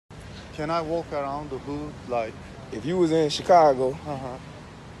Can I walk around the hood like? If you was in Chicago,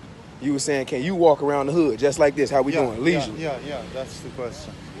 you was saying, can you walk around the hood just like this? How we doing? Leisure. Yeah. That's the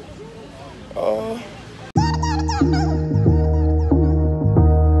question.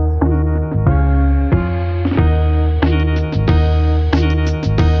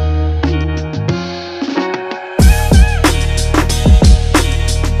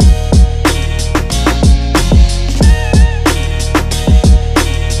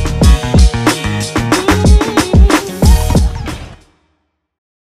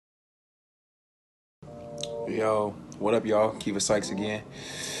 Yo, what up, y'all? Keifer Sykes again.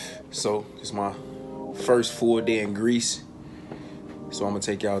 So, it's my first full day in Greece. So, I'm going to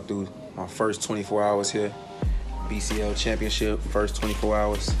take y'all through my first 24 hours here. BCL championship, first 24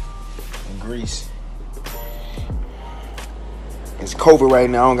 hours in Greece. It's COVID right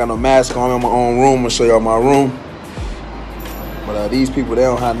now. I don't got no mask on. I'm in my own room. I'm going to show y'all my room. But these people, they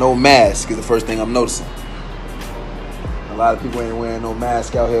don't have no mask is the first thing I'm noticing. A lot of people ain't wearing no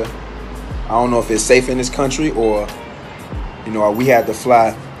mask out here. I don't know if it's safe in this country or, we had to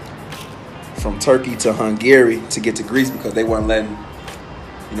fly from Turkey to Hungary to get to Greece because they weren't letting,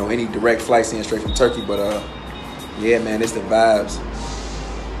 any direct flights in straight from Turkey. But, yeah, man, it's the vibes.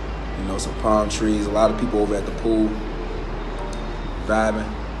 Some palm trees, a lot of people over at the pool vibing.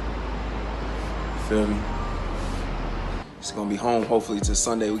 Feel me? It's going to be home hopefully till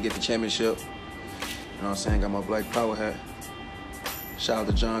Sunday we get the championship. You know what I'm saying? Got my black power hat. Shout out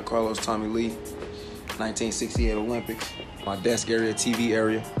to John Carlos, Tommy Lee, 1968 Olympics. My desk area, TV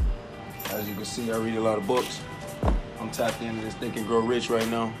area. As you can see, I read a lot of books. I'm tapped into this Think and Grow Rich right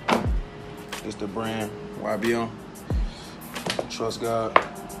now. It's the brand, YBM. Trust God.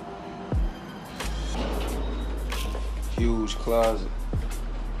 Huge closet.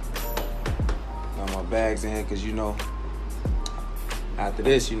 Got my bags in here because, after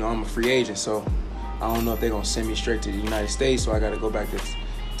this, I'm a free agent, so I don't know if they're going to send me straight to the United States, so I got to go back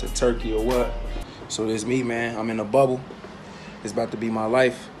to Turkey or what. So this me, man. I'm in a bubble. It's about to be my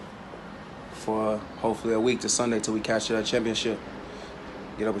life for hopefully a week to Sunday till we catch the championship.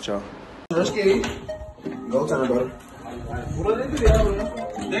 Get up with y'all. Go time, brother.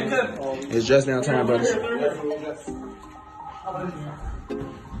 It's just now time, brothers.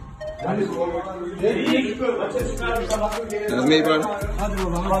 That's me,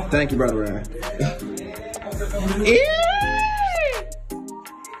 brother. Thank you, brother Ryan.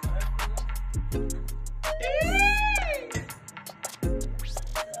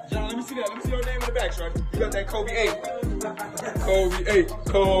 John, let me see that. Let me see your name in the back, Shorty. You got that Kobe 8. Kobe 8.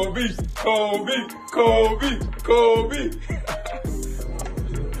 Kobe.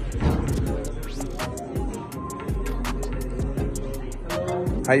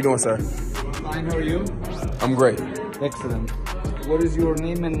 How you doing, sir? Fine, how are you? I'm great. Excellent. What is your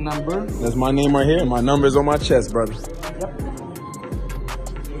name and number? That's my name right here, and my number's on my chest, brother. Yep.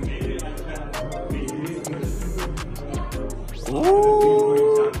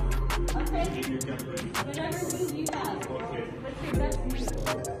 Ooh.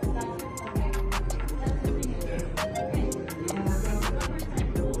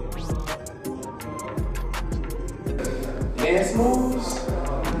 Dance moves?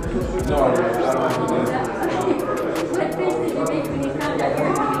 No, I don't do that. What face did you make when you found out you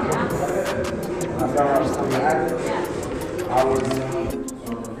were coming to Africa? I found out I was coming to Africa. I was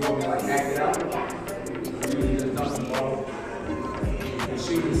doing like acting out. Usually just nothing wrong. And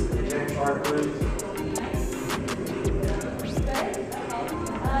she was James Harper.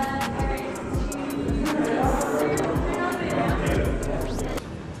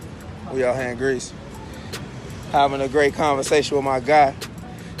 We out here in Greece, having a great conversation with my guy.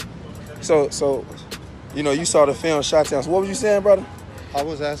 So you saw the film Shot Town. So what was you saying, brother? I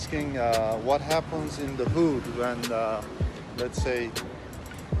was asking what happens in the hood when, let's say,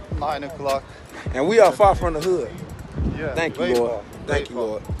 9 o'clock. And we are far from the hood. Yeah. Thank you, way Lord. far, Thank way you, far.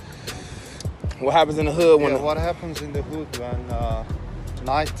 Lord. What happens in the hood when what happens in the hood when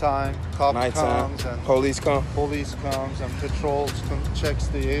nighttime, cop comes and police come? Police comes and patrols checks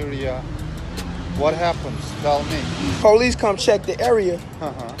the area. What happens? Tell me. Police come check the area.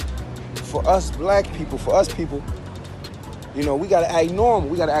 Uh-huh. For us black people, we gotta act normal.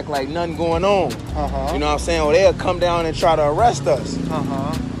 We gotta act like nothing going on. Uh-huh. You know what I'm saying? Or they'll come down and try to arrest us.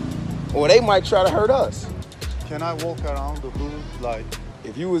 Uh-huh. Or they might try to hurt us. Can I walk around the hood like?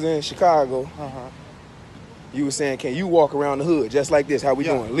 If you was in Chicago, you were saying, can you walk around the hood just like this? How we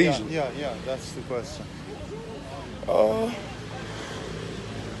doing? Leisure. Yeah. That's the question.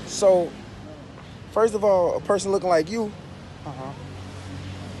 So, first of all, a person looking like you,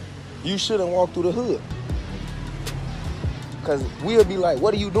 you shouldn't walk through the hood. Cause we'll be like,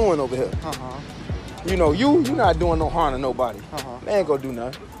 what are you doing over here? You know, you not doing no harm to nobody. They ain't gonna do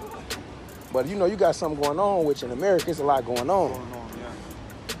nothing. But you know, you got something going on, which in America, it's a lot going on.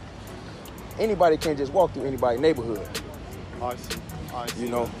 Anybody can't just walk through anybody's neighborhood. I see. You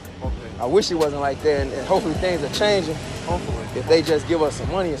know? Okay. I wish it wasn't like that, and hopefully things are changing. Hopefully. If they just give us some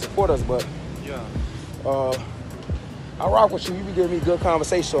money and support us, but Yeah. I rock with you. You be giving me good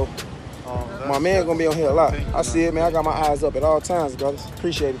conversation, so my man gonna be on here a lot. I see it, man. I got my eyes up at all times, brothers.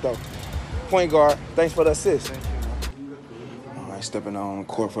 Appreciate it, though. Point guard, thanks for the assist. Thank you, man. All right, stepping out on the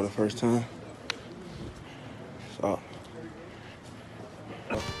court for the first time. So.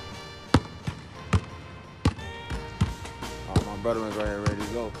 My brother is right here ready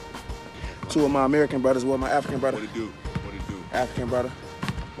to go. Two of my American brothers, one my African brother. What it do? What it do? African brother.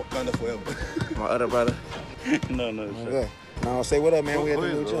 Wakanda forever. My other brother. No. Okay. Now say what up, man. We had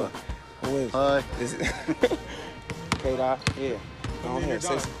to do each other. Who is? Hi. Is it? K-Dot. Yeah. On here.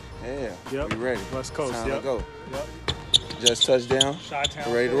 Yeah. Yep. We ready. West Coast. Time Yep. to go. Yep. Just touchdown.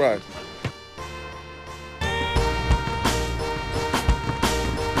 Chi-town. Ready to rock.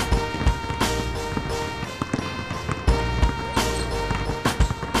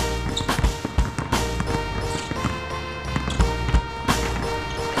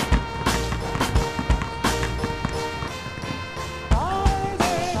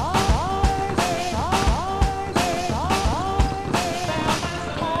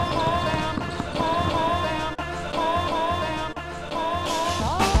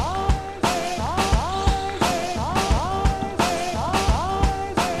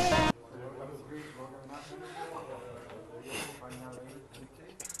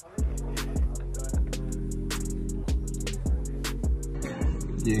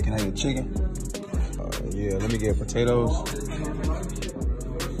 Yeah, can I get chicken? Yeah, let me get potatoes.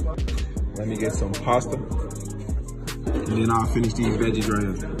 Let me get some pasta. And then I'll finish these veggies right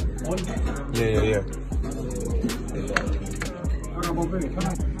here. Yeah.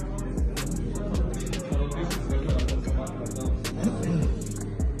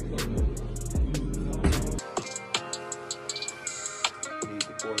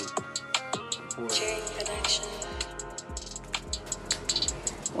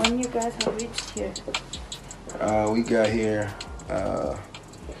 When you guys have reached here? We got here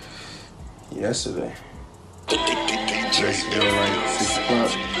yesterday. Yesterday, like 6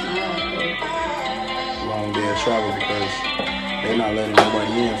 o'clock. Long day of travel because they're not letting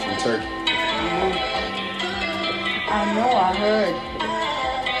nobody in from Turkey. I know, I heard.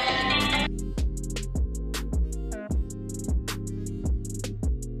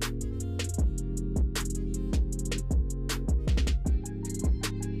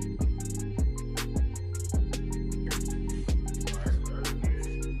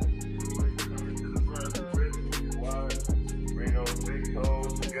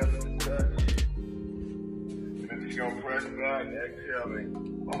 Press back, exhaling.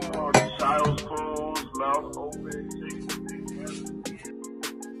 Oh, child's closed, mouth open.